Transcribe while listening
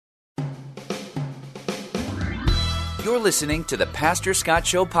You're listening to the Pastor Scott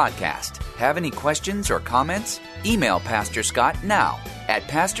Show podcast. Have any questions or comments? Email Pastor Scott now at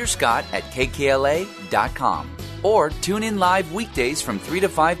pastorscott@kkla.com or tune in live weekdays from 3 to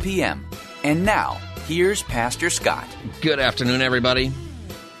 5 p.m. And now, here's Pastor Scott. Good afternoon, everybody.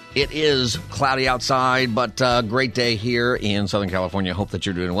 It is cloudy outside, but great day here in Southern California. Hope that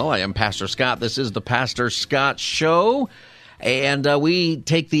you're doing well. I am Pastor Scott. This is the Pastor Scott Show. And we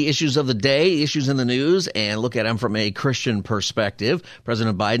take the issues of the day, issues in the news, and look at them from a Christian perspective.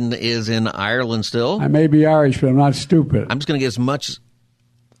 President Biden is in Ireland still. I may be Irish, but I'm not stupid. I'm just going to get as much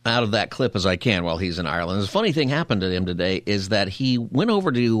out of that clip as I can while he's in Ireland. The funny thing happened to him today is that he went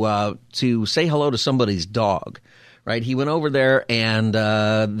over to say hello to somebody's dog. Right? He went over there, and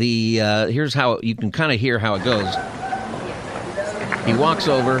here's how you can kind of hear how it goes. He walks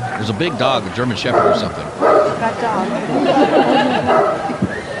over. There's a big dog, a German Shepherd or something. That dog.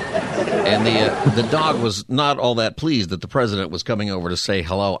 And the dog was not all that pleased that the president was coming over to say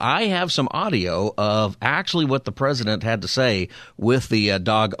hello. I have some audio of actually what the president had to say with the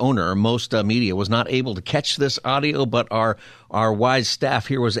dog owner. Most media was not able to catch this audio, but our wise staff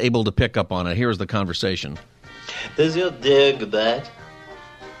here was able to pick up on it. Here's the conversation. Does your dog go bad?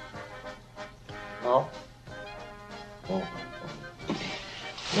 No? Oh.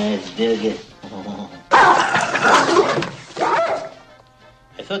 Yes, dog.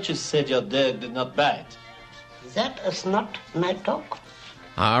 I thought you said your dog did not bite. That is not my dog.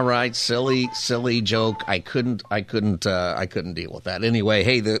 All right, silly joke. I couldn't deal with that. Anyway,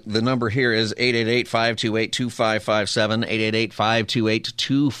 hey, the number here is 888-528-2557,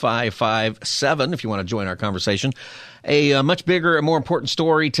 888-528-2557 if you want to join our conversation. A much bigger and more important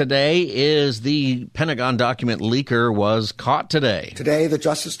story today is the Pentagon document leaker was caught today. Today, the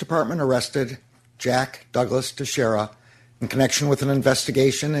Justice Department arrested Jack Douglas Teixeira in connection with an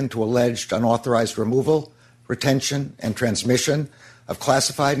investigation into alleged unauthorized removal, retention, and transmission of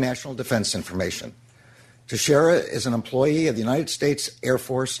classified national defense information. Teixeira is an employee of the United States Air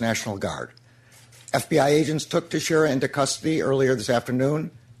Force National Guard. FBI agents took Teixeira into custody earlier this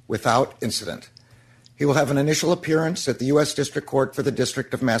afternoon without incident. He will have an initial appearance at the U.S. District Court for the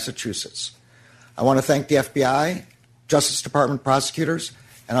District of Massachusetts. I want to thank the FBI, Justice Department prosecutors,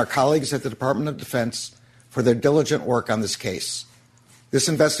 and our colleagues at the Department of Defense for their diligent work on this case. This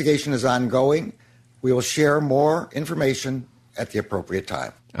investigation is ongoing. We will share more information at the appropriate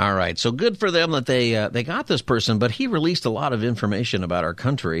time. All right. So good for them that they got this person, but he released a lot of information about our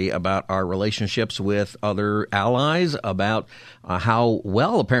country, about our relationships with other allies, about how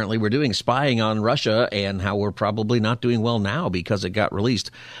well apparently we're doing spying on Russia and how we're probably not doing well now because it got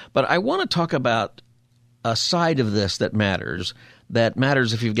released. But I want to talk about a side of this that matters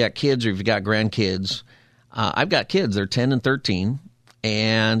if you've got kids or if you've got grandkids. I've got kids. They're 10 and 13.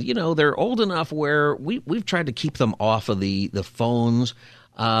 And, you know, they're old enough where we've tried to keep them off of the phones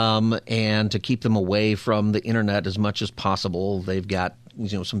and to keep them away from the internet as much as possible. They've got,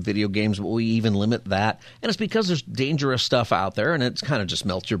 some video games, but we even limit that. And it's because there's dangerous stuff out there, and it's kind of just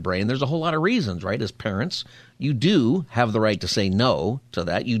melts your brain. There's a whole lot of reasons, right? As parents, you do have the right to say no to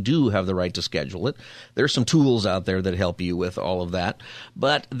that. You do have the right to schedule it. There's some tools out there that help you with all of that.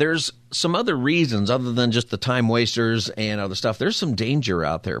 But there's some other reasons other than just the time wasters and other stuff. There's some danger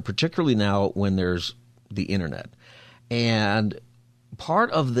out there, particularly now when there's the internet. And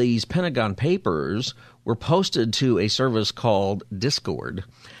part of these Pentagon papers were posted to a service called Discord.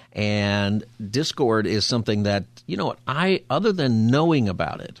 And Discord is something that, other than knowing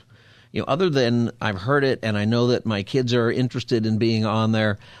about it, other than I've heard it and I know that my kids are interested in being on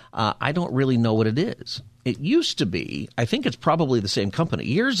there, I don't really know what it is. It used to be, I think it's probably the same company.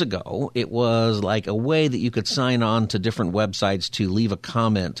 Years ago, it was like a way that you could sign on to different websites to leave a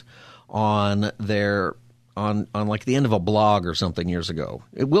comment on their on like the end of a blog or something years ago.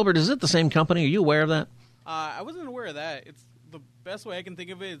 Wilbert, is it the same company? Are you aware of that? I wasn't aware of that. It's the best way I can think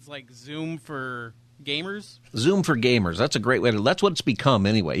of it is like Zoom for gamers. Zoom for gamers. That's a great way to. That's what it's become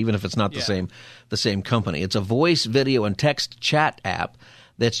anyway. Even if it's not the same company. It's a voice, video, and text chat app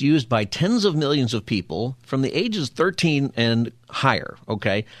that's used by tens of millions of people from the ages 13 and higher,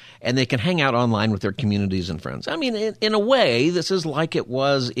 okay? And they can hang out online with their communities and friends. I mean, in a way, this is like it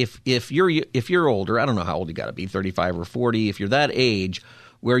was if you're older, I don't know how old you got to be, 35 or 40, if you're that age,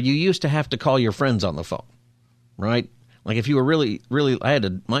 where you used to have to call your friends on the phone, right? Like if you were really, I had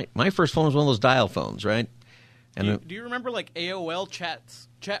to, my first phone was one of those dial phones, right? And do you remember like AOL chat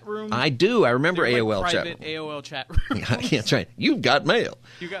rooms? I do. I remember AOL like chat. Private AOL chat rooms. Yeah, that's right. You've got mail.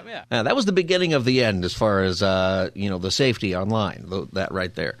 You got mail. That was the beginning of the end as far as the safety online. That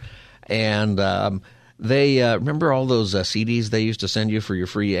right there. And they remember all those CDs they used to send you for your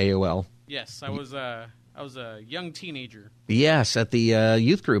free AOL. Yes, I was I was a young teenager. Yes, at the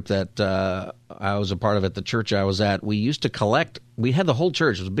youth group that I was a part of at the church I was at, we used to collect. We had the whole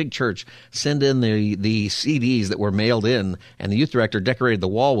church, it was a big church, send in the CDs that were mailed in, and the youth director decorated the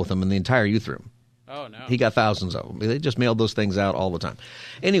wall with them in the entire youth room. Oh, no. He got thousands of them. They just mailed those things out all the time.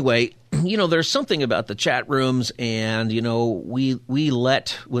 Anyway, there's something about the chat rooms, and, we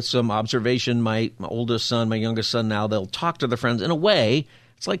let, with some observation, my oldest son, my youngest son now, they'll talk to their friends. In a way,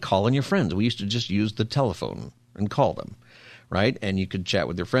 it's like calling your friends. We used to just use the telephone and call them, right? And you could chat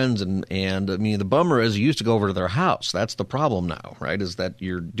with your friends, and I mean, the bummer is you used to go over to their house. That's the problem now, right, is that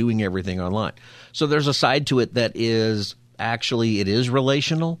you're doing everything online. So there's a side to it that is actually, it is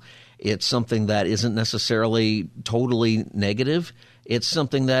relational. It's something that isn't necessarily totally negative. It's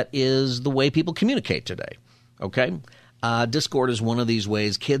something that is the way people communicate today, okay? Discord is one of these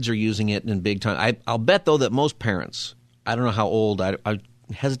ways. Kids are using it in big time. I'll bet, though, that most parents, I don't know how old, I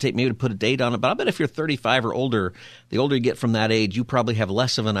hesitate maybe to put a date on it, but I bet if you're 35 or older, the older you get from that age, you probably have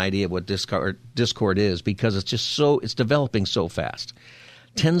less of an idea of what Discord is, because it's developing so fast.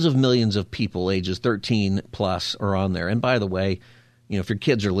 Tens of millions of people ages 13 plus are on there. And by the way, if your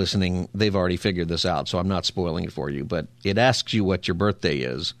kids are listening, they've already figured this out, so I'm not spoiling it for you. But it asks you what your birthday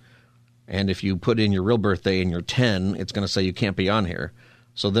is. And if you put in your real birthday and you're 10, it's going to say you can't be on here.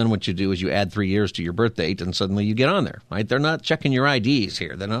 So then what you do is you add 3 years to your birth date, and suddenly you get on there, right? They're not checking your IDs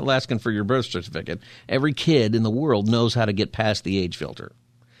here. They're not asking for your birth certificate. Every kid in the world knows how to get past the age filter.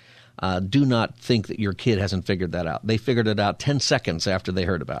 Do not think that your kid hasn't figured that out. They figured it out 10 seconds after they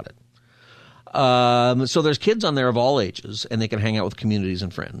heard about it. So there's kids on there of all ages, and they can hang out with communities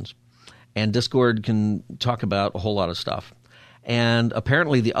and friends. And Discord can talk about a whole lot of stuff. And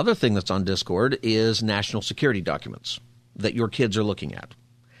apparently the other thing that's on Discord is national security documents that your kids are looking at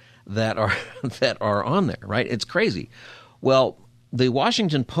that are on there, right? It's crazy. Well, the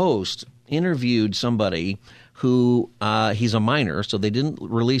Washington Post interviewed somebody who he's a minor, so they didn't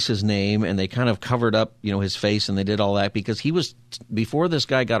release his name, and they kind of covered up, his face, and they did all that because he was, before this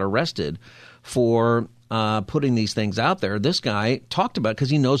guy got arrested for putting these things out there, this guy talked about it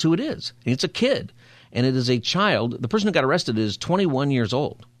because he knows who it is. It's a kid, and it is a child. The person who got arrested is 21 years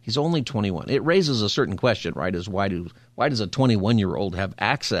old. He's only 21. It raises a certain question, right, is why does a 21-year-old have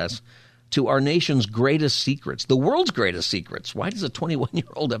access to our nation's greatest secrets, the world's greatest secrets? Why does a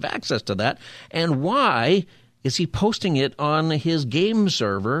 21-year-old have access to that? And why is he posting it on his game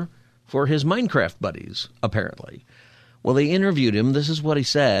server for his Minecraft buddies, apparently? Well, they interviewed him. This is what he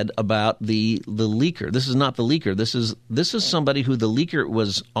said about the leaker. This is not the leaker. This is somebody who the leaker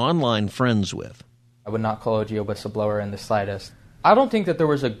was online friends with. I would not call OG a whistleblower in the slightest. I don't think that there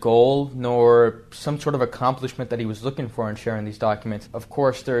was a goal nor some sort of accomplishment that he was looking for in sharing these documents. Of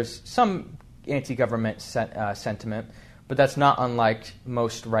course, there's some anti-government sentiment, but that's not unlike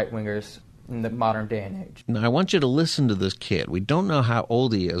most right-wingers in the modern day and age. Now, I want you to listen to this kid. We don't know how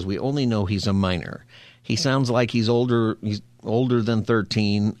old he is. We only know he's a minor. He sounds like he's older than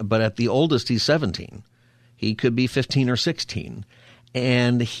 13, but at the oldest, he's 17. He could be 15 or 16.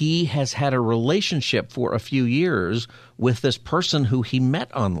 And he has had a relationship for a few years with this person who he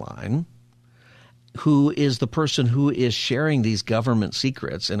met online, who is the person who is sharing these government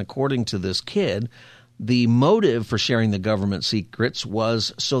secrets. And according to this kid, the motive for sharing the government secrets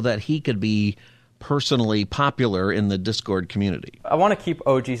was so that he could be personally popular in the Discord community. I want to keep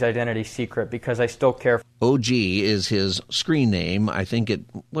OG's identity secret because I still care. OG is his screen name. I think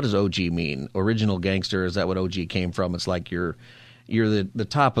what does OG mean? Original gangster, is that what OG came from? It's like you're the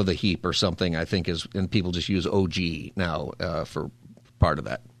top of the heap or something, I think, and people just use OG now for part of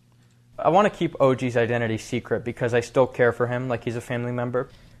that. I want to keep OG's identity secret because I still care for him like he's a family member.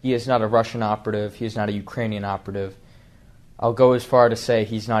 He is not a Russian operative. He is not a Ukrainian operative. I'll go as far to say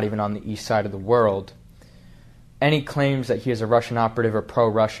he's not even on the east side of the world. Any claims that he is a Russian operative or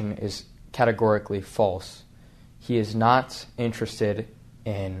pro-Russian is categorically false. He is not interested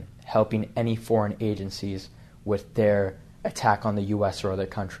in helping any foreign agencies with their attack on the U.S. or other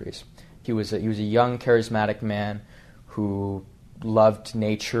countries. He was a young, charismatic man who loved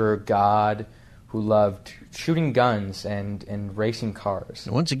nature, God, who loved shooting guns and racing cars.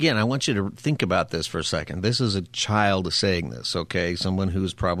 Once again, I want you to think about this for a second. This is a child saying this, okay? Someone who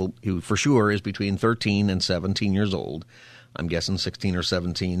for sure is between 13 and 17 years old. I'm guessing 16 or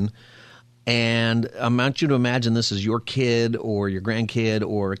 17. And I want you to imagine this is your kid or your grandkid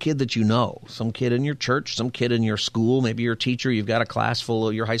or a kid that you know, some kid in your church, some kid in your school, maybe your teacher, you've got a class full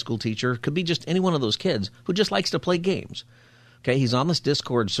of your high school teacher. Could be just any one of those kids who just likes to play games. Okay, he's on this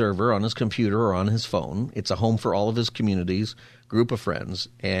Discord server on his computer or on his phone. It's a home for all of his communities group of friends,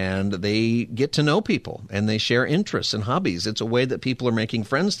 and they get to know people, and they share interests and hobbies. It's a way that people are making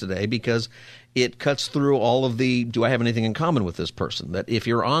friends today because it cuts through all of the, do I have anything in common with this person? That if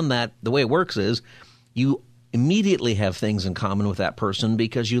you're on that, the way it works is you immediately have things in common with that person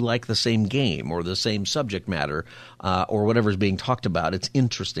because you like the same game or the same subject matter or whatever's being talked about. It's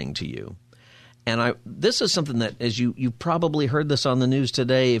interesting to you. And this is something that, as you probably heard this on the news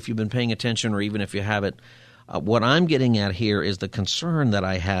today, if you've been paying attention or even if you haven't, what I'm getting at here is the concern that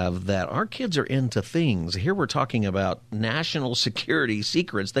I have that our kids are into things. Here we're talking about national security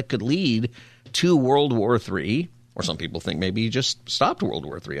secrets that could lead to World War III, or some people think maybe he just stopped World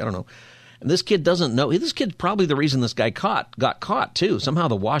War III. I don't know. And this kid doesn't know. This kid's probably the reason this guy got caught, too. Somehow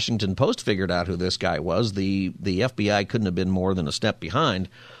the Washington Post figured out who this guy was. The FBI couldn't have been more than a step behind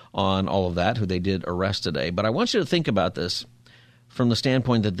on all of that, who they did arrest today. But I want you to think about this from the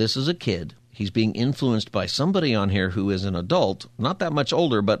standpoint that this is a kid. He's being influenced by somebody on here who is an adult, not that much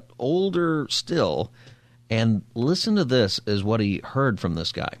older, but older still. And listen to this is what he heard from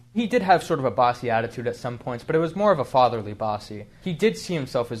this guy. He did have sort of a bossy attitude at some points, but it was more of a fatherly bossy. He did see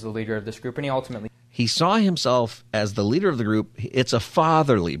himself as the leader of this group, and he saw himself as the leader of the group. It's a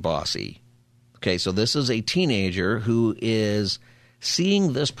fatherly bossy. Okay, so this is a teenager who is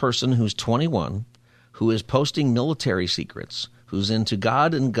seeing this person who's 21, who is posting military secrets, who's into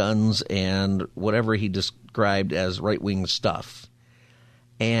God and guns and whatever he described as right-wing stuff.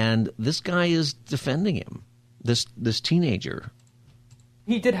 And this guy is defending him, this teenager.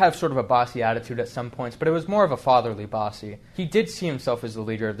 He did have sort of a bossy attitude at some points, but it was more of a fatherly bossy. He did see himself as the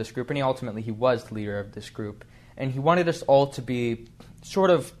leader of this group, and he was the leader of this group. And he wanted us all to be sort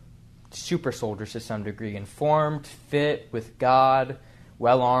of super soldiers to some degree, informed, fit, with God,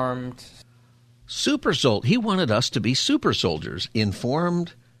 well-armed. He wanted us to be super soldiers,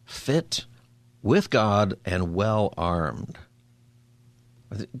 informed, fit, with God, and well-armed.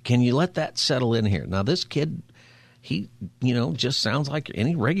 Can you let that settle in here? Now, this kid, he, just sounds like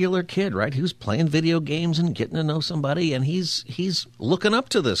any regular kid, right? Who's playing video games and getting to know somebody, and he's looking up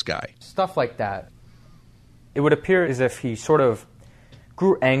to this guy. Stuff like that. It would appear as if he sort of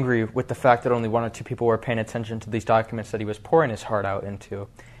grew angry with the fact that only one or two people were paying attention to these documents that he was pouring his heart out into.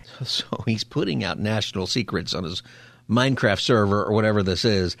 So he's putting out national secrets on his Minecraft server or whatever this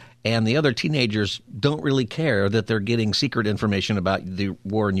is, and the other teenagers don't really care that they're getting secret information about the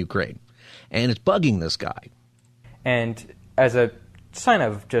war in Ukraine. And it's bugging this guy. And as a sign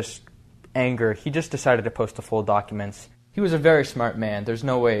of just anger, he just decided to post the full documents. He was a very smart man. There's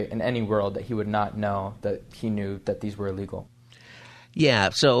no way in any world that he would not know that he knew that these were illegal. Yeah,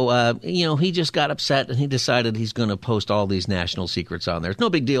 so, he just got upset and he decided he's going to post all these national secrets on there. It's no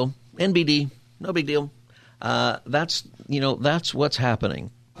big deal. NBD, no big deal. That's what's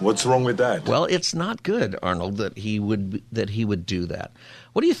happening. What's wrong with that? Well, it's not good, Arnold, that he would do that.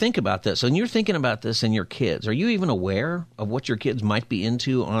 What do you think about this? And you're thinking about this in your kids. Are you even aware of what your kids might be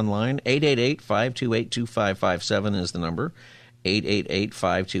into online? 888-528-2557 is the number.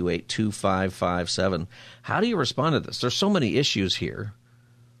 888-528-2557. How do you respond to this? There's so many issues here.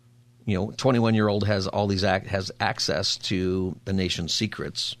 21-year-old has has access to the nation's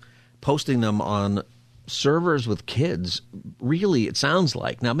secrets. Posting them on servers with kids, really, it sounds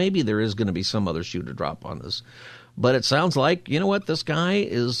like. Now, maybe there is going to be some other shoe to drop on this, but it sounds like, this guy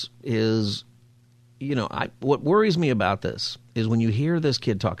is what worries me about this is when you hear this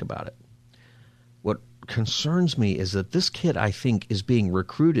kid talk about it, what concerns me is that this kid, I think, is being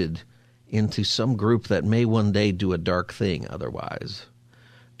recruited into some group that may one day do a dark thing otherwise,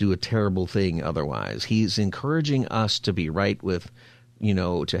 do a terrible thing otherwise. He's encouraging us to be right with,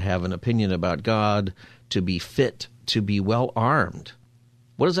 to have an opinion about God, to be fit, to be well-armed.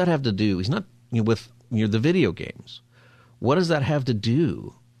 What does that have to do? He's not with the video games. What does that have to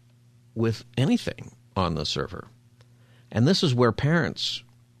do with anything on the server? And this is where parents,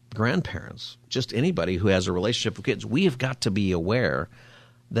 grandparents, just anybody who has a relationship with kids, we have got to be aware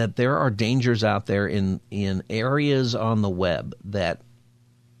that there are dangers out there in areas on the web that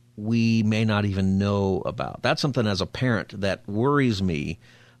we may not even know about. That's something as a parent that worries me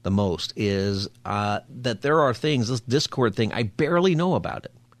the most is that there are things, this Discord thing, I barely know about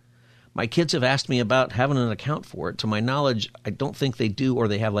it. My kids have asked me about having an account for it. To my knowledge, I don't think they do, or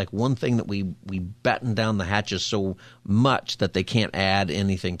they have like one thing that we batten down the hatches so much that they can't add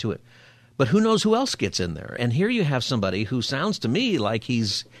anything to it. But who knows who else gets in there? And here you have somebody who sounds to me like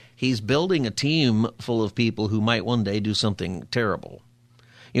he's building a team full of people who might one day do something terrible.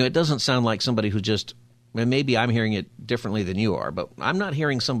 It doesn't sound like somebody who just, and maybe I'm hearing it differently than you are, but I'm not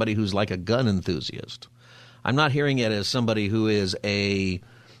hearing somebody who's like a gun enthusiast. I'm not hearing it as somebody who is a,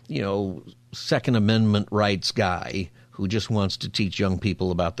 Second Amendment rights guy who just wants to teach young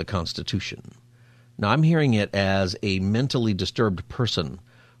people about the Constitution. Now, I'm hearing it as a mentally disturbed person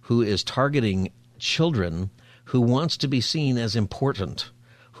who is targeting children, who wants to be seen as important,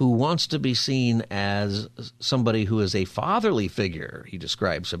 who wants to be seen as somebody who is a fatherly figure, he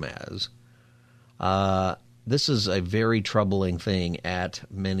describes him as. This is a very troubling thing at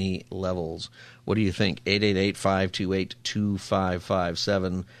many levels. What do you think?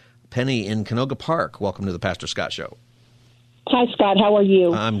 888-528-2557. Penny in Canoga Park, welcome to the Pastor Scott Show. Hi, Scott. How are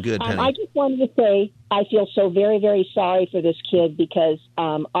you? I'm good, Penny. I just wanted to say I feel so very, very sorry for this kid because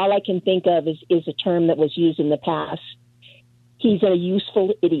all I can think of is a term that was used in the past. He's a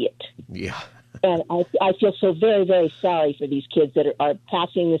useful idiot. Yeah. And I feel so very, very sorry for these kids that are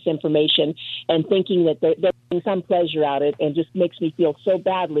passing this information and thinking that they're getting some pleasure out of it, and just makes me feel so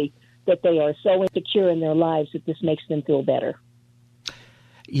badly that they are so insecure in their lives that this makes them feel better.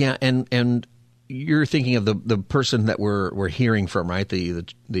 Yeah, and you're thinking of the person that we're hearing from, right?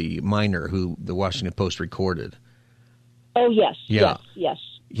 The minor who the Washington Post recorded. Oh, yes. Yeah. Yes.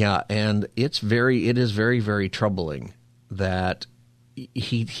 Yeah, and it is very, very troubling that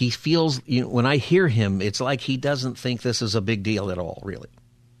he feels, when I hear him, it's like he doesn't think this is a big deal at all, really.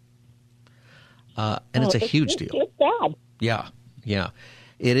 And it's a huge deal. It's bad. Yeah.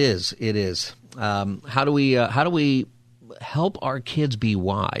 It is. How do we help our kids be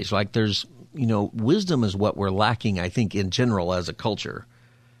wise? Like there's, wisdom is what we're lacking, I think, in general as a culture.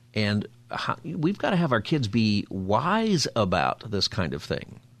 And we've got to have our kids be wise about this kind of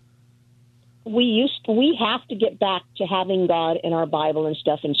thing. We have to get back to having God in our Bible and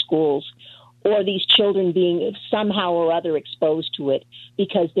stuff in schools, or these children being somehow or other exposed to it,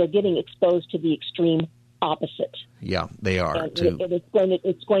 because they're getting exposed to the extreme opposite. Yeah, they are. And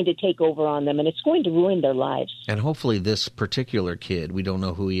it's going to take over on them, and it's going to ruin their lives. And hopefully this particular kid, we don't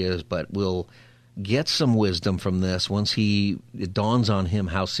know who he is, but will get some wisdom from this once it dawns on him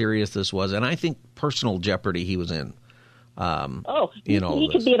how serious this was. And I think personal jeopardy he was in. He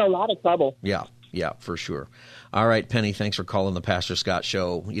could be in a lot of trouble. Yeah, for sure. All right, Penny, thanks for calling the Pastor Scott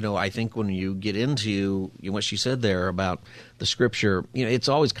Show. I think when you get into what she said there about the Scripture, it's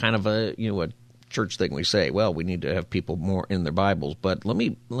always kind of a church thing. We say, well, we need to have people more in their Bibles. But let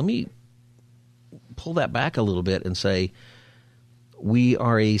me pull that back a little bit and say we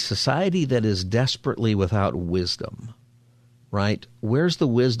are a society that is desperately without wisdom. Right? Where's the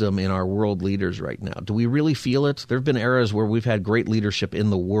wisdom in our world leaders right now? Do we really feel it? There have been eras where we've had great leadership in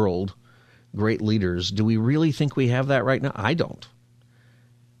the world, great leaders. Do we really think we have that right now? I don't.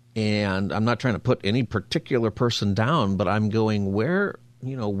 And I'm not trying to put any particular person down, but I'm going, where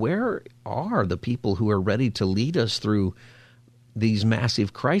are the people who are ready to lead us through these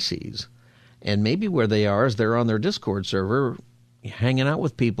massive crises? And maybe where they are is they're on their Discord server hanging out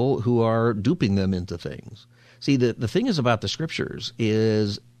with people who are duping them into things. See, the thing is about the Scriptures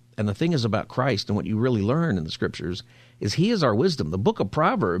and the thing is about Christ, and what you really learn in the Scriptures is He is our wisdom. The book of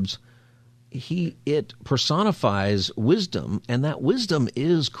Proverbs, it personifies wisdom, and that wisdom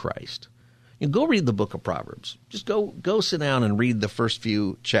is Christ. Go read the book of Proverbs. Just go sit down and read the first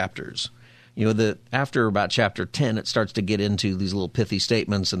few chapters. After about chapter 10, it starts to get into these little pithy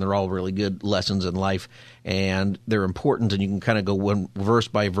statements, and they're all really good lessons in life, and they're important, and you can kind of go one verse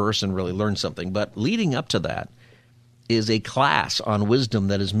by verse and really learn something. But leading up to that is a class on wisdom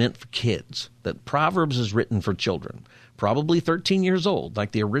that is meant for kids, that Proverbs is written for children, probably 13 years old,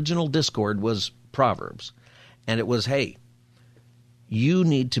 like the original Discord was Proverbs. And it was, hey, you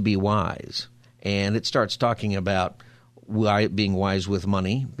need to be wise. And it starts talking about being wise with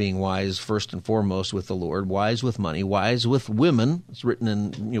money, being wise first and foremost with the Lord, wise with money, wise with women. It's written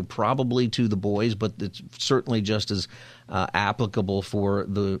in, probably to the boys, but it's certainly just as applicable for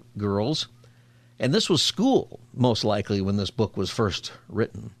the girls. And this was school, most likely, when this book was first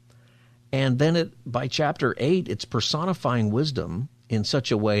written. And then by chapter 8, it's personifying wisdom in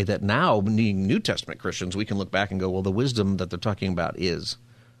such a way that now, being New Testament Christians, we can look back and go, well, the wisdom that they're talking about is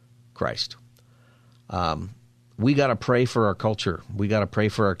Christ. We got to pray for our culture. We got to pray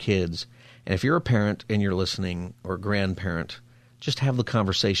for our kids. And if you're a parent and you're listening, or a grandparent, just have the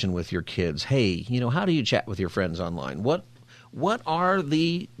conversation with your kids. Hey, how do you chat with your friends online? What are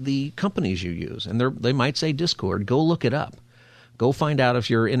the companies you use? And they might say Discord. Go look it up. Go find out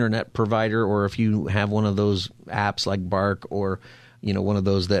if your internet provider, or if you have one of those apps like Bark, or one of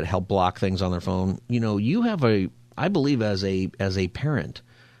those that help block things on their phone. You have I believe as a parent,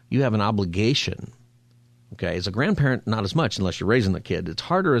 you have an obligation. Okay, as a grandparent, not as much unless you're raising the kid. It's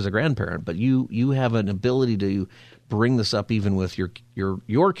harder as a grandparent, but you have an ability to bring this up even with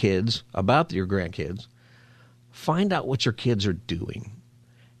your kids, about your grandkids. Find out what your kids are doing.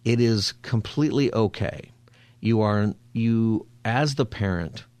 It is completely okay You as the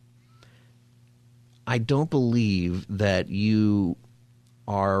parent, I don't believe that you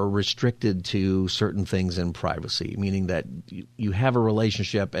are restricted to certain things in privacy, meaning that you have a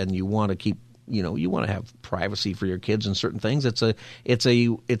relationship and you want to keep, you want to have privacy for your kids and certain things. It's a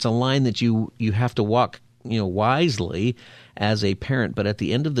line that you have to walk, wisely as a parent. But at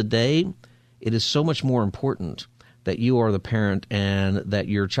the end of the day, it is so much more important that you are the parent and that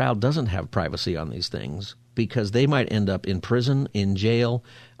your child doesn't have privacy on these things, because they might end up in prison, in jail.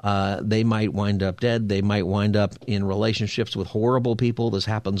 They might wind up dead. They might wind up in relationships with horrible people. This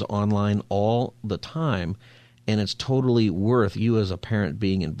happens online all the time, and it's totally worth you as a parent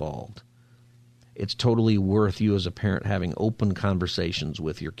being involved. It's totally worth you as a parent having open conversations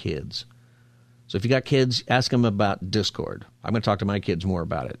with your kids. So if you got kids, ask them about Discord. I'm going to talk to my kids more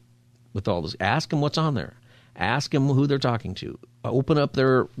about it with all this. Ask them what's on there. Ask them who they're talking to. Open up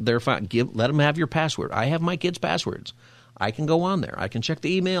their phone. Let them have your password. I have my kids' passwords. I can go on there. I can check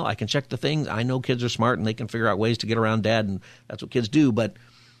the email. I can check the things. I know kids are smart and they can figure out ways to get around dad, and that's what kids do. But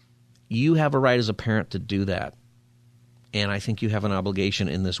you have a right as a parent to do that. And I think you have an obligation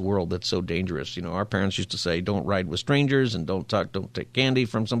in this world that's so dangerous. Our parents used to say, don't ride with strangers and don't take candy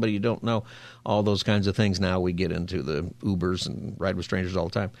from somebody you don't know, all those kinds of things. Now we get into the Ubers and ride with strangers all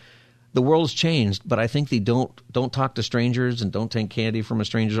the time. The world's changed, but I think the don't talk to strangers and don't take candy from a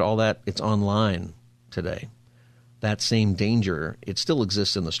stranger, all that, it's online today. That same danger, it still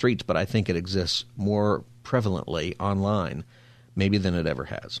exists in the streets, but I think it exists more prevalently online maybe than it ever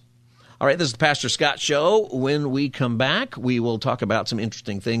has. All right, this is the Pastor Scott Show. When we come back, we will talk about some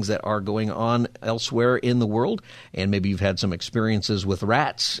interesting things that are going on elsewhere in the world, and maybe you've had some experiences with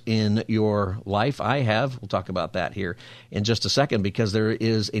rats in your life. I have. We'll talk about that here in just a second, because there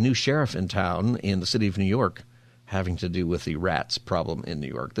is a new sheriff in town in the city of New York having to do with the rats problem in New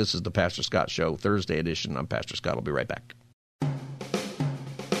York. This is the Pastor Scott Show, Thursday edition. I'm Pastor Scott. I'll be right back.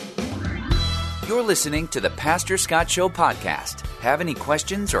 You're listening to the Pastor Scott Show podcast. Have any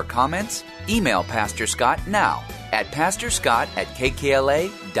questions or comments? Email Pastor Scott now at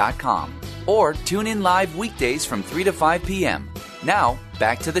pastorscott@kkla.com or tune in live weekdays from 3 to 5 p.m. Now,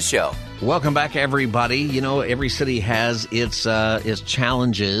 back to the show. Welcome back, everybody. Every city has its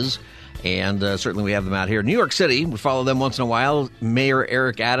challenges, and certainly we have them out here. New York City, we follow them once in a while. Mayor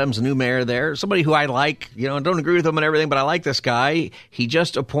Eric Adams, a new mayor there, somebody who I like. I don't agree with him and everything, but I like this guy. He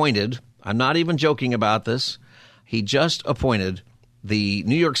just appointed, I'm not even joking about this, he just appointed the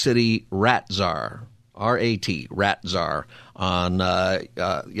New York City Rat Czar, R-A-T, Rat Czar, on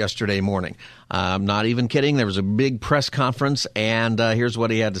yesterday morning. I'm not even kidding. There was a big press conference, and here's what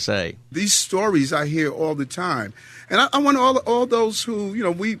he had to say. These stories I hear all the time. And I want all those who,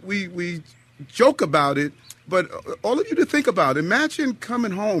 we joke about it, but all of you to think about it. Imagine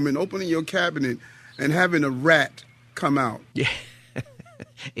coming home and opening your cabinet and having a rat come out. Yeah.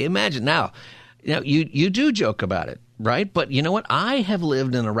 Imagine. Now, you do joke about it, right? But you know what? I have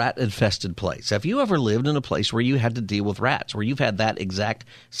lived in a rat-infested place. Have you ever lived in a place where you had to deal with rats, where you've had that exact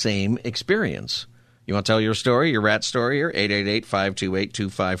same experience? You want to tell your story, your rat story here?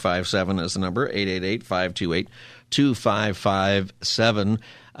 888-528-2557 is the number, 888-528-2557.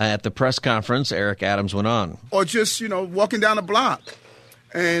 At the press conference, Eric Adams went on. Or just, walking down a block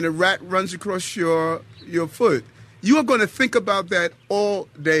and a rat runs across your foot. You are going to think about that all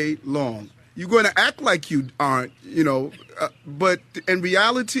day long. You're going to act like you aren't, but in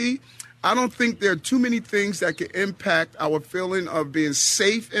reality, I don't think there are too many things that can impact our feeling of being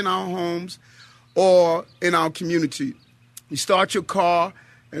safe in our homes or in our community. You start your car,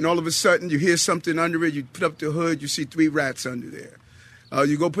 and all of a sudden you hear something under it. You put up the hood, you see 3 rats under there.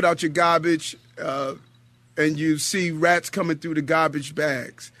 You go put out your garbage, and you see rats coming through the garbage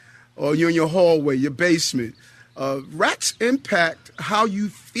bags. Or you're in your hallway, your basement. Rats impact how you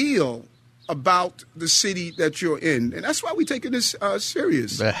feel about the city that you're in. And that's why we're taking this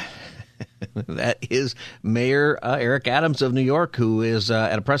serious. That is Mayor Eric Adams of New York, who is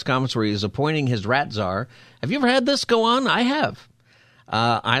at a press conference where he is appointing his rat czar. Have you ever had this go on? I have.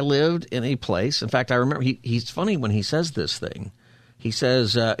 I lived in a place. In fact, I remember he's funny when he says this thing. He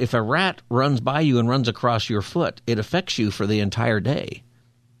says, if a rat runs by you and runs across your foot, it affects you for the entire day.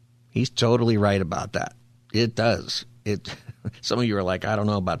 He's totally right about that. It does. Some of you are like, I don't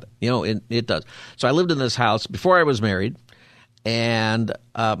know about that. It does. So I lived in this house before I was married, and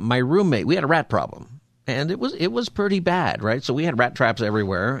my roommate, we had a rat problem, and it was pretty bad, right? So we had rat traps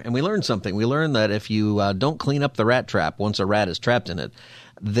everywhere, and we learned something. We learned that if you don't clean up the rat trap once a rat is trapped in it,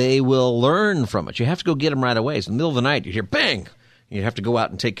 they will learn from it. You have to go get them right away. So in the middle of the night, you hear bang. You have to go out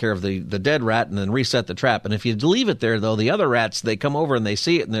and take care of the dead rat and then reset the trap. And if you leave it there, though, the other rats, they come over and they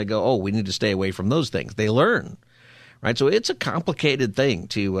see it and they go, oh, we need to stay away from those things. They learn, right? So it's a complicated thing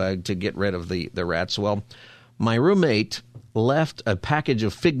to get rid of the rats. Well, my roommate left a package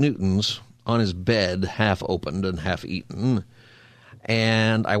of Fig Newtons on his bed, half opened and half eaten.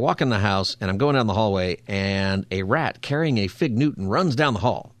 And I walk in the house, and I'm going down the hallway, and a rat carrying a Fig Newton runs down the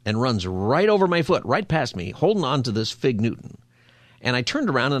hall and runs right over my foot, right past me, holding on to this Fig Newton. And I turned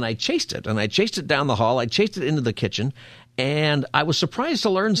around, and I chased it. And I chased it down the hall. I chased it into the kitchen. And I was surprised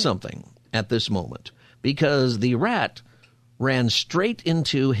to learn something at this moment, because the rat ran straight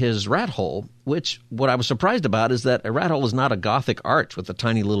into his rat hole, which what I was surprised about is that a rat hole is not a Gothic arch with a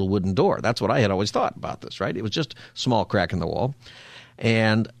tiny little wooden door. That's what I had always thought about this, right? It was just a small crack in the wall.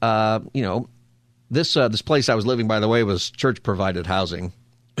 And, this place I was living, by the way, was church-provided housing.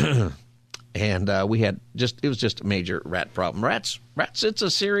 And it was just a major rat problem. Rats, it's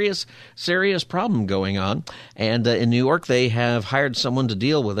a serious problem going on. And in New York, they have hired someone to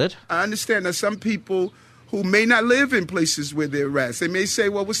deal with it. I understand that some people who may not live in places where there are rats, they may say,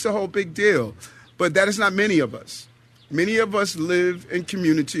 well, what's the whole big deal? But that is not many of us. Many of us live in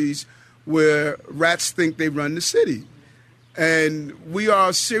communities where rats think they run the city. And we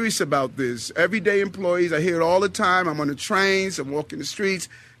are serious about this. Everyday employees, I hear it all the time. I'm on the trains, I'm walking the streets.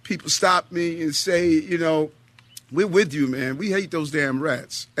 People stop me and say, we're with you, man. We hate those damn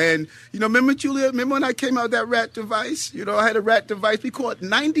rats. And, remember, Julia, when I came out with that rat device? I had a rat device. We caught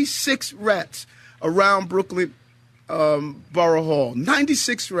 96 rats around Brooklyn Borough Hall.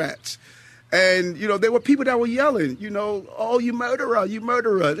 96 rats. And, there were people that were yelling, oh, you murderer, you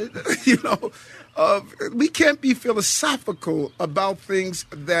murderer. We can't be philosophical about things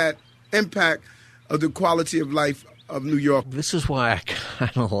that impact the quality of life of New York. This is why I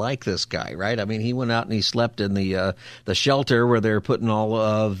kind of like this guy, right? I mean, he went out and he slept in the shelter where they're putting all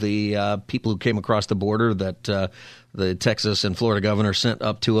of the people who came across the border that the Texas and Florida governor sent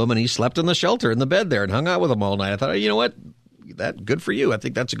up to him, and he slept in the shelter in the bed there and hung out with them all night. I thought, you know what? That good for you. I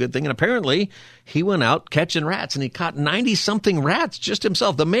think that's a good thing. And apparently he went out catching rats, and he caught 90-something rats just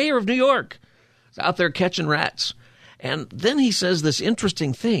himself. The mayor of New York is out there catching rats. And then he says this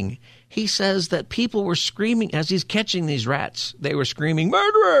interesting thing. He says that people were screaming as he's catching these rats. They were screaming,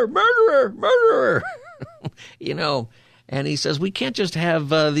 murderer, murderer, murderer. And he says, we can't just have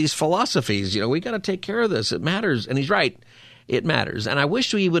these philosophies. We got to take care of this. It matters. And he's right. It matters. And I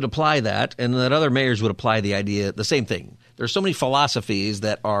wish we would apply that, and that other mayors would apply the same thing. There's so many philosophies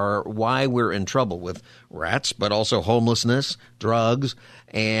that are why we're in trouble with rats, but also homelessness, drugs,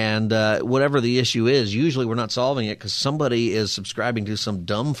 and whatever the issue is. Usually we're not solving it because somebody is subscribing to some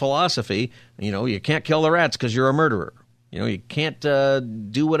dumb philosophy. You can't kill the rats because you're a murderer. You can't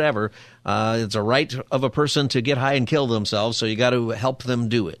do whatever. It's a right of a person to get high and kill themselves, so you got to help them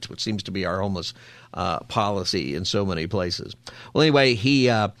do it, which seems to be our homeless policy in so many places. Well, anyway,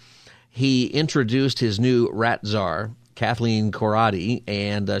 he introduced his new rat czar, Kathleen Corradi,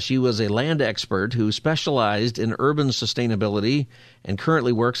 and she was a land expert who specialized in urban sustainability and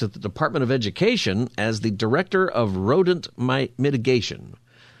currently works at the Department of Education as the Director of Rodent Mitigation.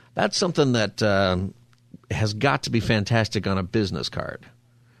 That's something that has got to be fantastic on a business card,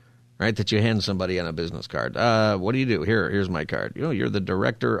 right, that you hand somebody on a business card. What do you do? Here's my card. You're the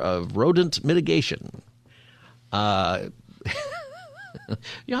Director of Rodent Mitigation. I'm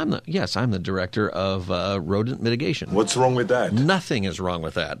the Director of Rodent Mitigation. What's wrong with that? Nothing is wrong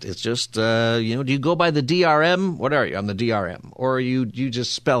with that. It's just, do you go by the DRM? What are you? I'm the DRM. Or you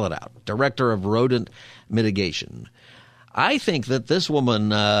just spell it out. Director of Rodent Mitigation. I think that this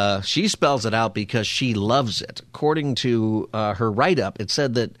woman, she spells it out because she loves it. According to her write-up, it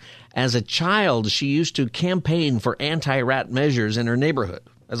said that as a child, she used to campaign for anti-rat measures in her neighborhood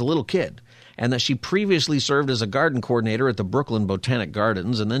as a little kid, and that she previously served as a garden coordinator at the Brooklyn Botanic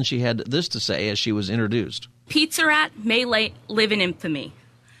Gardens, and then she had this to say as she was introduced. Pizza rat may live in infamy,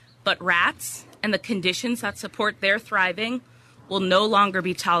 but rats and the conditions that support their thriving will no longer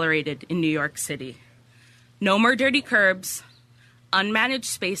be tolerated in New York City. No more dirty curbs, unmanaged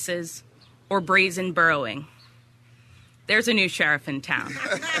spaces, or brazen burrowing. There's a new sheriff in town.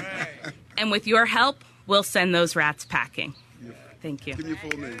 And with your help, we'll send those rats packing. Thank you.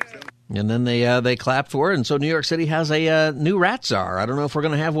 And then they clapped for it, and so New York City has a new rat czar. I don't know if we're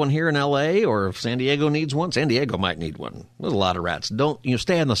going to have one here in L.A. or if San Diego needs one. San Diego might need one. There's a lot of rats. Don't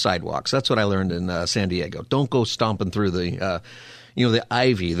stay on the sidewalks. That's what I learned in San Diego. Don't go stomping through the the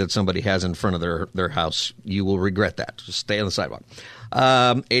ivy that somebody has in front of their house. You will regret that. Just stay on the sidewalk.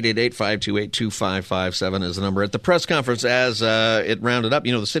 888-528-2557 is the number. At the press conference, as it rounded up,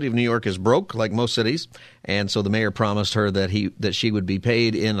 the city of New York is broke, like most cities, and so the mayor promised her that she would be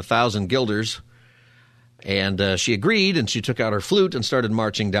paid in 1,000 guilders, and she agreed, and she took out her flute and started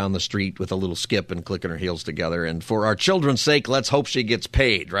marching down the street with a little skip and clicking her heels together. And for our children's sake, let's hope she gets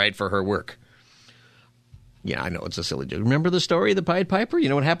paid, right, for her work. Yeah, I know it's a silly joke. Remember the story of the Pied Piper? You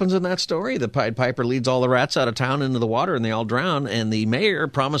know what happens in that story? The Pied Piper leads all the rats out of town into the water, and they all drown. And the mayor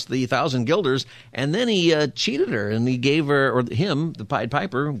promised the 1,000 guilders, and then he cheated her, and he gave her, or him, the Pied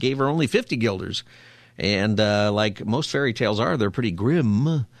Piper, gave her only 50 guilders. And like most fairy tales are, they're pretty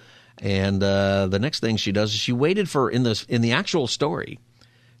grim. And the next thing she does is she waited for in the actual story.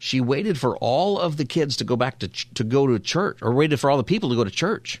 She waited for all of the kids to go back to go to church, or waited for all the people to go to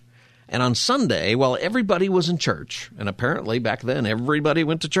church. And on Sunday, while everybody was in church, and apparently back then everybody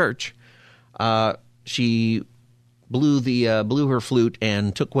went to church, she blew her flute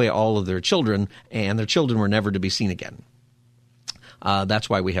and took away all of their children, and their children were never to be seen again. That's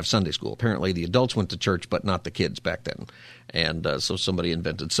why we have Sunday school. Apparently the adults went to church, but not the kids back then. And so somebody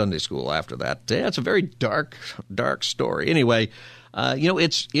invented Sunday school after that. Yeah, it's a very dark, dark story. Anyway,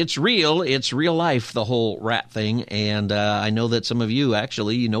 it's real. It's real life, the whole rat thing. And I know that some of you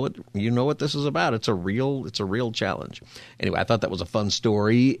actually, you know what this is about. It's a real challenge. Anyway, I thought that was a fun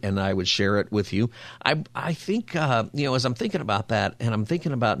story, and I would share it with you. I think, as I'm thinking about that, and I'm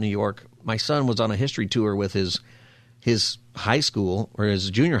thinking about New York, my son was on a history tour with his high school, or his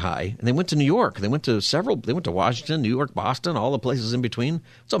junior high, and they went to New York. They went to Washington, New York, Boston, all the places in between.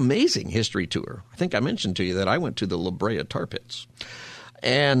 It's an amazing history tour. I think I mentioned to you that I went to the La Brea Tar Pits.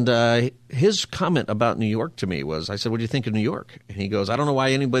 And his comment about New York to me was, I said, what do you think of New York? And he goes, I don't know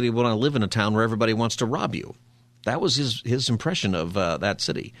why anybody would want to live in a town where everybody wants to rob you. That was his impression of that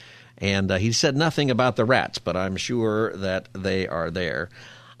city. And he said nothing about the rats, but I'm sure that they are there.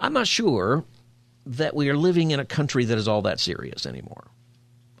 I'm not sure that we are living in a country that is all that serious anymore.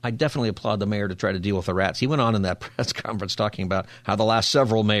 I definitely applaud the mayor to try to deal with the rats. He went on in that press conference talking about how the last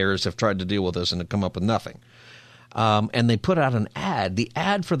several mayors have tried to deal with this and have come up with nothing. And they put out an ad. The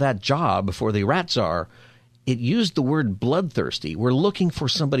ad for that job for the rat czar, it used the word bloodthirsty. We're looking for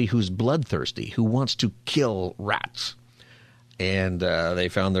somebody who's bloodthirsty, who wants to kill rats. And they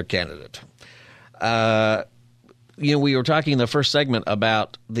found their candidate. We were talking in the first segment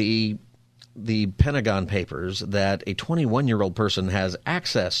about the Pentagon Papers that a 21-year-old person has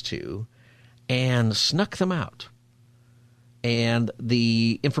access to and snuck them out. And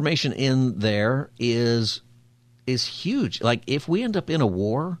the information in there is huge. Like, if we end up in a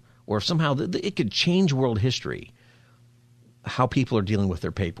war, or if somehow it could change world history, how people are dealing with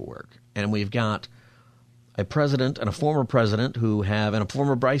their paperwork. And we've got a president and a former president and a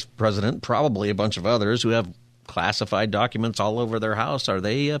former vice president, probably a bunch of others, who have classified documents all over their house. Are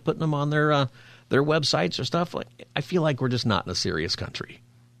they putting them on their websites or stuff? I feel like we're just not in a serious country.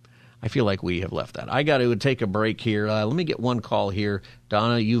 I feel like we have left that. I got to take a break here. Let me get one call here.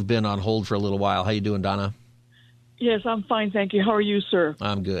 Donna, you've been on hold for a little while. How you doing, Donna? Yes, I'm fine, thank you. How are you, sir?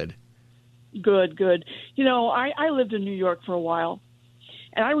 I'm good. Good. I lived in New York for a while,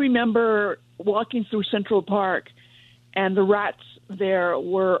 and I remember walking through Central Park, and the rats there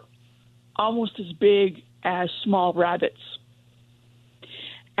were almost as big as small rabbits.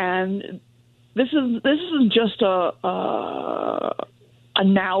 And this isn't just a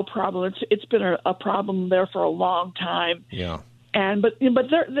now problem. It's been a problem there for a long time. Yeah. But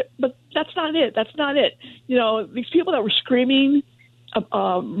that's not it. That's not it. These people that were screaming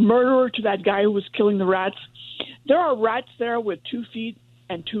murderer to that guy who was killing the rats, there are rats there with 2 feet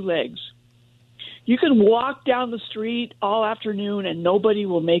and 2 legs. You can walk down the street all afternoon and nobody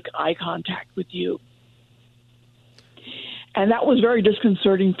will make eye contact with you. And that was very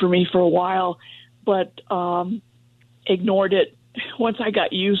disconcerting for me for a while, but ignored it once I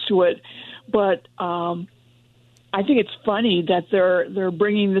got used to it. But I think it's funny that they're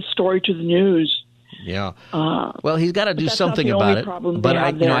bringing this story to the news. Yeah. Well, he's got to do something about it. But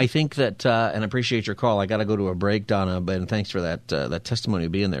I think that, and I appreciate your call. I got to go to a break, Donna. And thanks for that testimony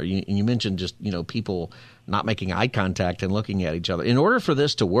being there. You mentioned just people not making eye contact and looking at each other. In order for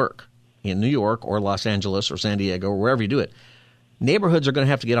this to work in New York or Los Angeles or San Diego or wherever you do it, neighborhoods are going to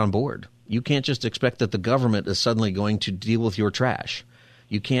have to get on board. You can't just expect that the government is suddenly going to deal with your trash.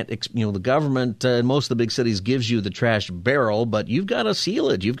 You can't, the government in most of the big cities gives you the trash barrel, but you've got to seal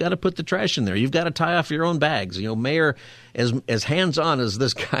it. You've got to put the trash in there. You've got to tie off your own bags. Mayor, as hands-on as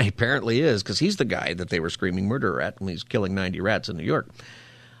this guy apparently is, because he's the guy that they were screaming murderer at when he's killing 90 rats in New York,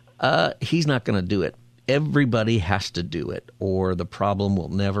 he's not going to do it. everybody has to do it, or the problem will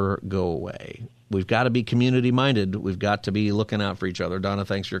never go away. We've got to be community-minded. We've got to be looking out for each other. Donna,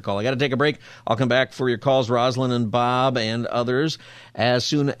 thanks for your call. I got to take a break. I'll come back for your calls, Rosalind and Bob and others, as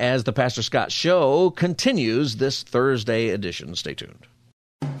soon as the Pastor Scott Show continues this Thursday edition. Stay tuned.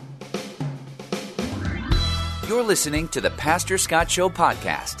 You're listening to the Pastor Scott Show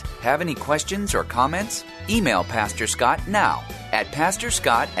podcast. Have any questions or comments? Email Pastor Scott now at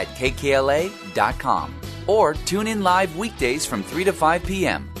pastorscott@kkla.com or tune in live weekdays from 3 to 5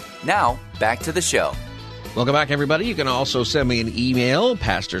 p.m. Now, back to the show. Welcome back, everybody. You can also send me an email,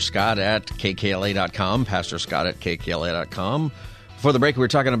 pastorscott@kkla.com, pastorscott@kkla.com. Before the break, we were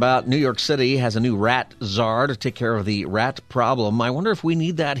talking about New York City has a new rat czar to take care of the rat problem. I wonder if we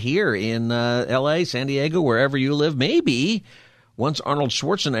need that here in L.A., San Diego, wherever you live. Maybe once Arnold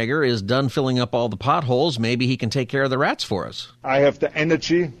Schwarzenegger is done filling up all the potholes, maybe he can take care of the rats for us. I have the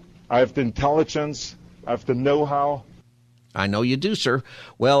energy, I have the intelligence, I have the know-how. I know you do, sir.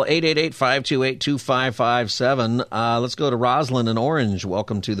 Well, 888-528-2557. Let's go to Rosalind in Orange.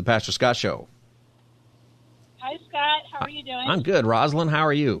 Welcome to the Pastor Scott Show. Hi, Scott. How are you doing? I'm good. Rosalind, how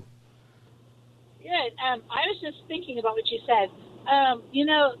are you? Good. I was just thinking about what you said.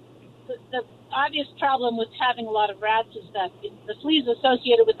 The obvious problem with having a lot of rats is that the fleas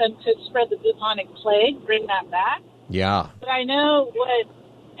associated with them could spread the bubonic plague, bring that back. Yeah. But I know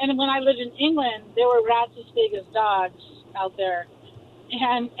when I lived in England, there were rats as big as dogs out there.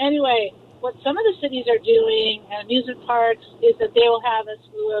 And anyway, what some of the cities are doing, amusement parks, is that they will have a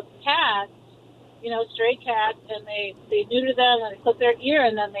slew of cats, stray cats, and they neuter them and they clip their ear,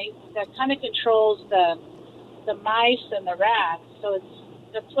 and then that kind of controls the mice and the rats. So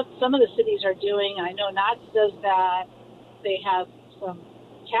that's what some of the cities are doing. I know Knott's does that. They have some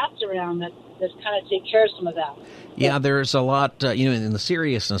cats around that kind of take care of some of that. Yeah, there's a lot, in the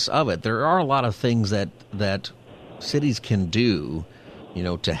seriousness of it, there are a lot of things that cities can do,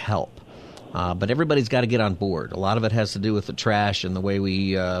 to help. But everybody's got to get on board. A lot of it has to do with the trash and the way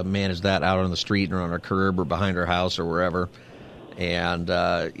we manage that out on the street or on our curb or behind our house or wherever. And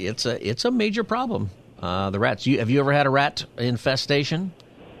it's a major problem. The rats. Have you ever had a rat infestation?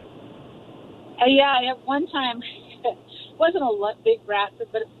 Yeah, I have one time. It wasn't a big rat, but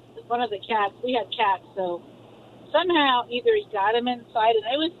one of the cats. We had cats, so somehow either he got him inside, and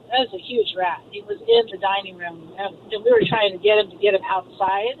it was a huge rat. He was in the dining room, and we were trying to get him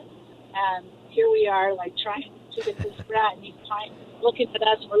outside. And here we are, trying to get this rat, and he's looking at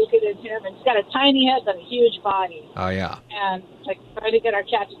us, and we're looking at him, and he's got a tiny head but a huge body. Oh, yeah. And trying to get our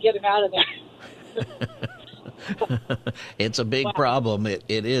cat to get him out of there. It's a big problem. It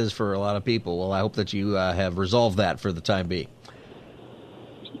is for a lot of people. Well, I hope that you have resolved that for the time being.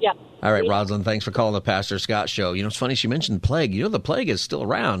 Yeah. All right, Rosalind, thanks for calling the Pastor Scott Show. It's funny she mentioned plague. The plague is still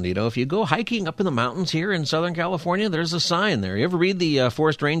around. If you go hiking up in the mountains here in Southern California, there's a sign there. You ever read the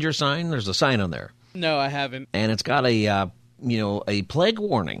Forest Ranger sign? There's a sign on there. No, I haven't. And it's got a plague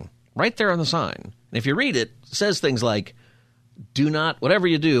warning right there on the sign. And if you read it, it says things like, do not, whatever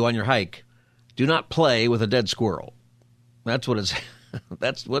you do on your hike, do not play with a dead squirrel. That's what it's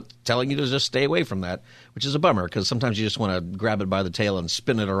that's what's telling you to just stay away from that, which is a bummer because sometimes you just want to grab it by the tail and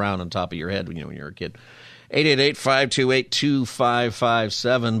spin it around on top of your head when you're a kid.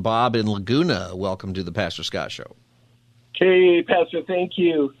 888-528-2557. Bob in Laguna, welcome to the Pastor Scott Show. Hey, Pastor, thank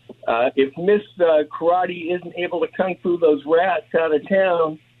you. If Miss Karate isn't able to kung fu those rats out of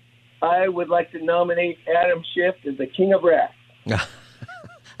town, I would like to nominate Adam Schiff as the king of rats.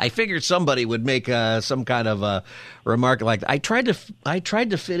 I figured somebody would make some kind of remark like I tried to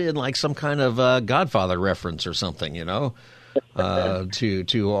fit in some kind of Godfather reference or something, to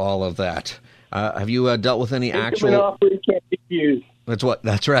all of that. Have you dealt with any actual? Can't be used.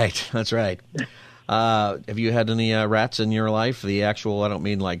 That's right. Have you had any rats in your life? The actual, I don't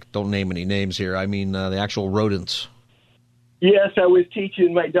mean don't name any names here. I mean the actual rodents. Yes, I was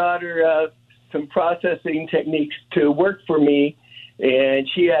teaching my daughter some processing techniques to work for me. And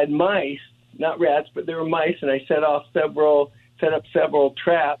she had mice, not rats, but there were mice, and I set up several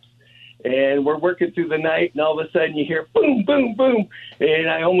traps. And we're working through the night, and all of a sudden you hear boom, boom, boom, and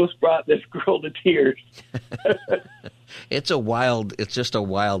I almost brought this girl to tears. It's just a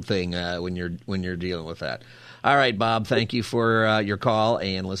wild thing when you're dealing with that. All right, Bob, thank you for your call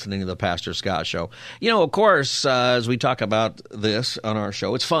and listening to the Pastor Scott Show. Of course, as we talk about this on our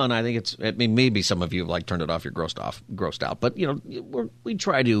show, it's fun. I think maybe some of you have turned it off, you're grossed out. But we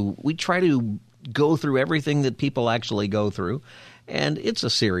try to go through everything that people actually go through, and it's a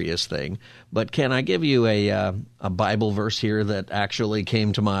serious thing. But can I give you a Bible verse here that actually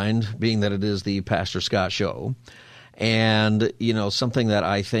came to mind, being that it is the Pastor Scott Show, and something that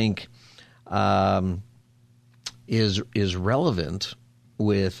I think is relevant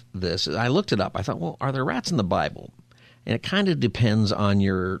with this. I looked it up. I thought, well, are there rats in the Bible? And it kind of depends on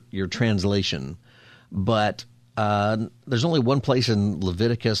your translation. But there's only one place in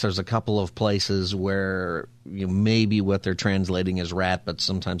Leviticus. There's a couple of places where maybe what they're translating is rat, but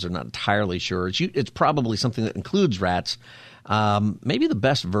sometimes they're not entirely sure. It's probably something that includes rats. Maybe the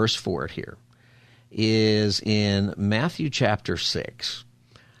best verse for it here is in Matthew chapter 6.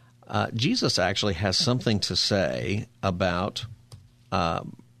 Jesus actually has something to say about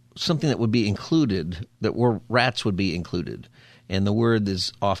something that would be included, that rats would be included. And the word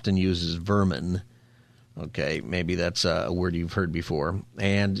is often used as vermin. Okay, maybe that's a word you've heard before.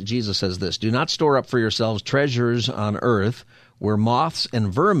 And Jesus says this, "Do not store up for yourselves treasures on earth where moths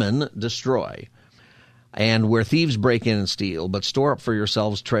and vermin destroy, and where thieves break in and steal, but store up for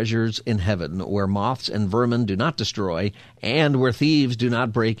yourselves treasures in heaven where moths and vermin do not destroy, and where thieves do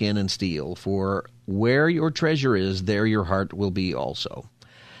not break in and steal. For where your treasure is, there your heart will be also."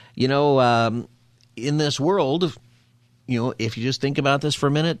 In this world, if you just think about this for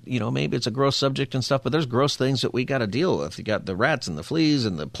a minute, maybe it's a gross subject and stuff, but there's gross things that we got to deal with. You got the rats and the fleas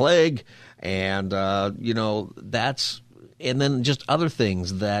and the plague, and and then just other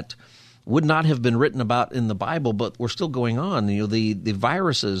things that would not have been written about in the Bible, but were still going on. The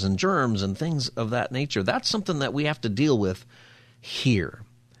viruses and germs and things of that nature. That's something that we have to deal with here.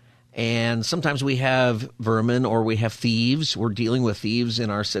 And sometimes we have vermin or we have thieves. We're dealing with thieves in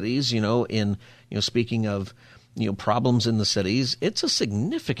our cities. Speaking of problems in the cities,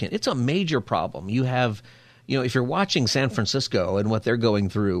 it's a major problem. You have, if you're watching San Francisco and what they're going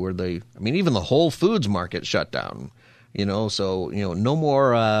through, where even the Whole Foods market shut down, so no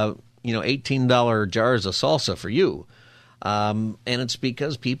more $18 jars of salsa for you. And it's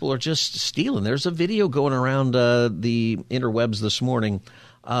because people are just stealing. There's a video going around the interwebs this morning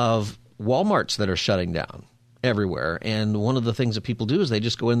of Walmarts that are shutting down everywhere. And one of the things that people do is they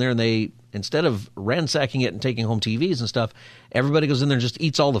just go in there and they, instead of ransacking it and taking home TVs and stuff, everybody goes in there and just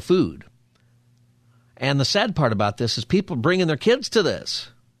eats all the food. And the sad part about this is people bringing their kids to this.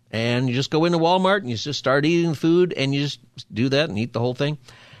 And you just go into Walmart and you just start eating food and you just do that and eat the whole thing.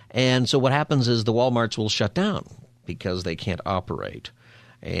 And so what happens is the Walmarts will shut down because they can't operate.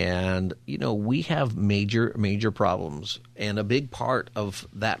 And, we have major, major problems. And a big part of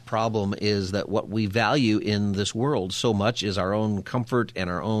that problem is that what we value in this world so much is our own comfort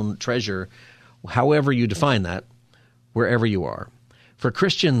and our own treasure, however you define that, wherever you are. For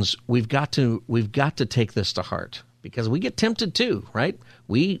Christians, we've got to take this to heart because we get tempted too, right?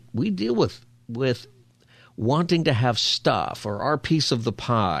 We deal with wanting to have stuff or our piece of the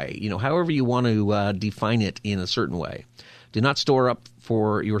pie, however you want to define it in a certain way. Do not store up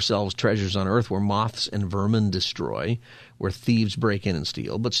for yourselves treasures on earth where moths and vermin destroy, where thieves break in and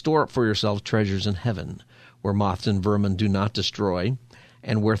steal, but store up for yourselves treasures in heaven where moths and vermin do not destroy,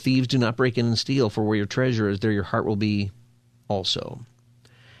 and where thieves do not break in and steal, for where your treasure is, there your heart will be also.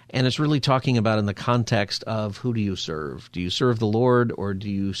 And it's really talking about in the context of who do you serve? Do you serve the Lord or do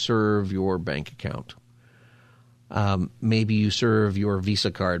you serve your bank account? Maybe you serve your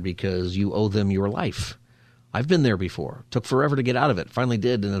Visa card because you owe them your life. I've been there before. Took forever to get out of it. Finally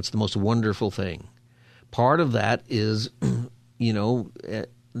did, and it's the most wonderful thing. Part of that is,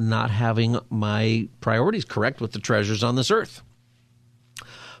 not having my priorities correct with the treasures on this earth.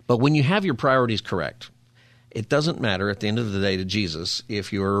 But when you have your priorities correct, it doesn't matter at the end of the day to Jesus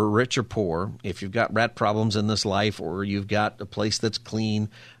if you're rich or poor, if you've got rat problems in this life or you've got a place that's clean,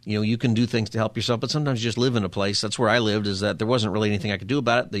 you can do things to help yourself, but sometimes you just live in a place. That's where I lived, is that there wasn't really anything I could do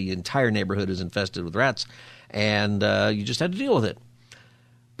about it. The entire neighborhood is infested with rats, and you just had to deal with it.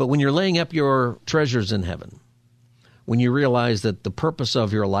 But when you're laying up your treasures in heaven, when you realize that the purpose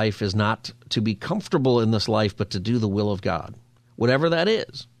of your life is not to be comfortable in this life, but to do the will of God, whatever that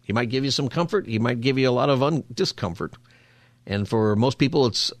is. He might give you some comfort. He might give you a lot of discomfort. And for most people,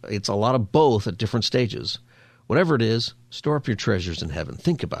 it's a lot of both at different stages. Whatever it is, store up your treasures in heaven.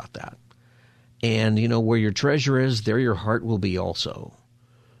 Think about that. And, where your treasure is, there your heart will be also.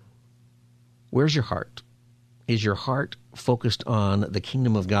 Where's your heart? Is your heart focused on the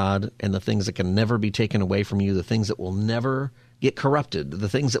kingdom of God and the things that can never be taken away from you, the things that will never get corrupted, the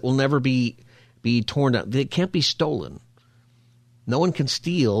things that will never be torn down? They can't be stolen. No one can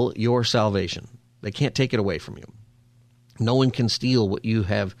steal your salvation. They can't take it away from you. No one can steal what you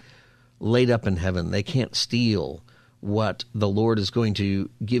have laid up in heaven. They can't steal what the Lord is going to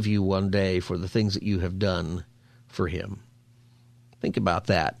give you one day for the things that you have done for him. Think about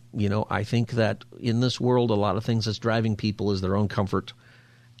that. I think that in this world, a lot of things that's driving people is their own comfort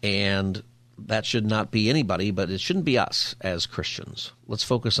and that should not be anybody, but it shouldn't be us as Christians. Let's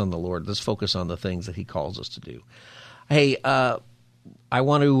focus on the Lord. Let's focus on the things that he calls us to do. Hey, I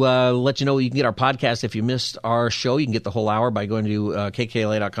want to let you know you can get our podcast. If you missed our show, you can get the whole hour by going to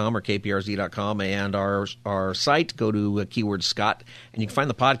kkla.com or kprz.com and our site. Go to keyword Scott, and you can find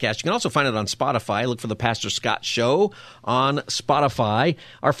the podcast. You can also find it on Spotify. Look for the Pastor Scott Show on Spotify.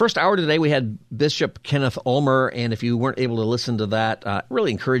 Our first hour today, we had Bishop Kenneth Ulmer, and if you weren't able to listen to that, I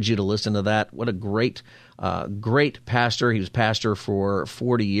really encourage you to listen to that. What a great pastor. He was pastor for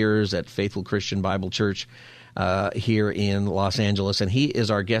 40 years at Faithful Christian Bible Church here in Los Angeles, and he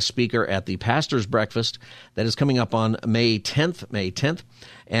is our guest speaker at the Pastor's Breakfast that is coming up on May 10th,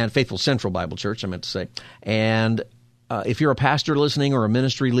 and Faithful Central Bible Church, I meant to say. And if you're a pastor listening or a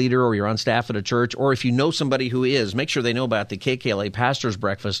ministry leader or you're on staff at a church, or if you know somebody who is, make sure they know about the KKLA Pastor's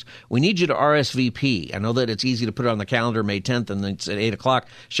Breakfast. We need you to RSVP. I know that it's easy to put it on the calendar May 10th and it's at 8 o'clock,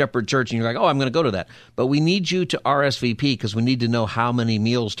 Shepherd Church, and you're like, oh, I'm going to go to that. But we need you to RSVP because we need to know how many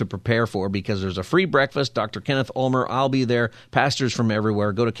meals to prepare for, because there's a free breakfast. Dr. Kenneth Ulmer, I'll be there. Pastors from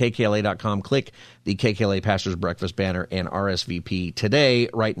everywhere. Go to kkla.com, click the KKLA Pastor's Breakfast banner, and RSVP today,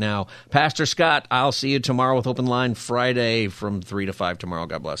 right now. Pastor Scott, I'll see you tomorrow with Open Line Friday from 3 to 5 tomorrow.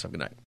 God bless. Have a good night.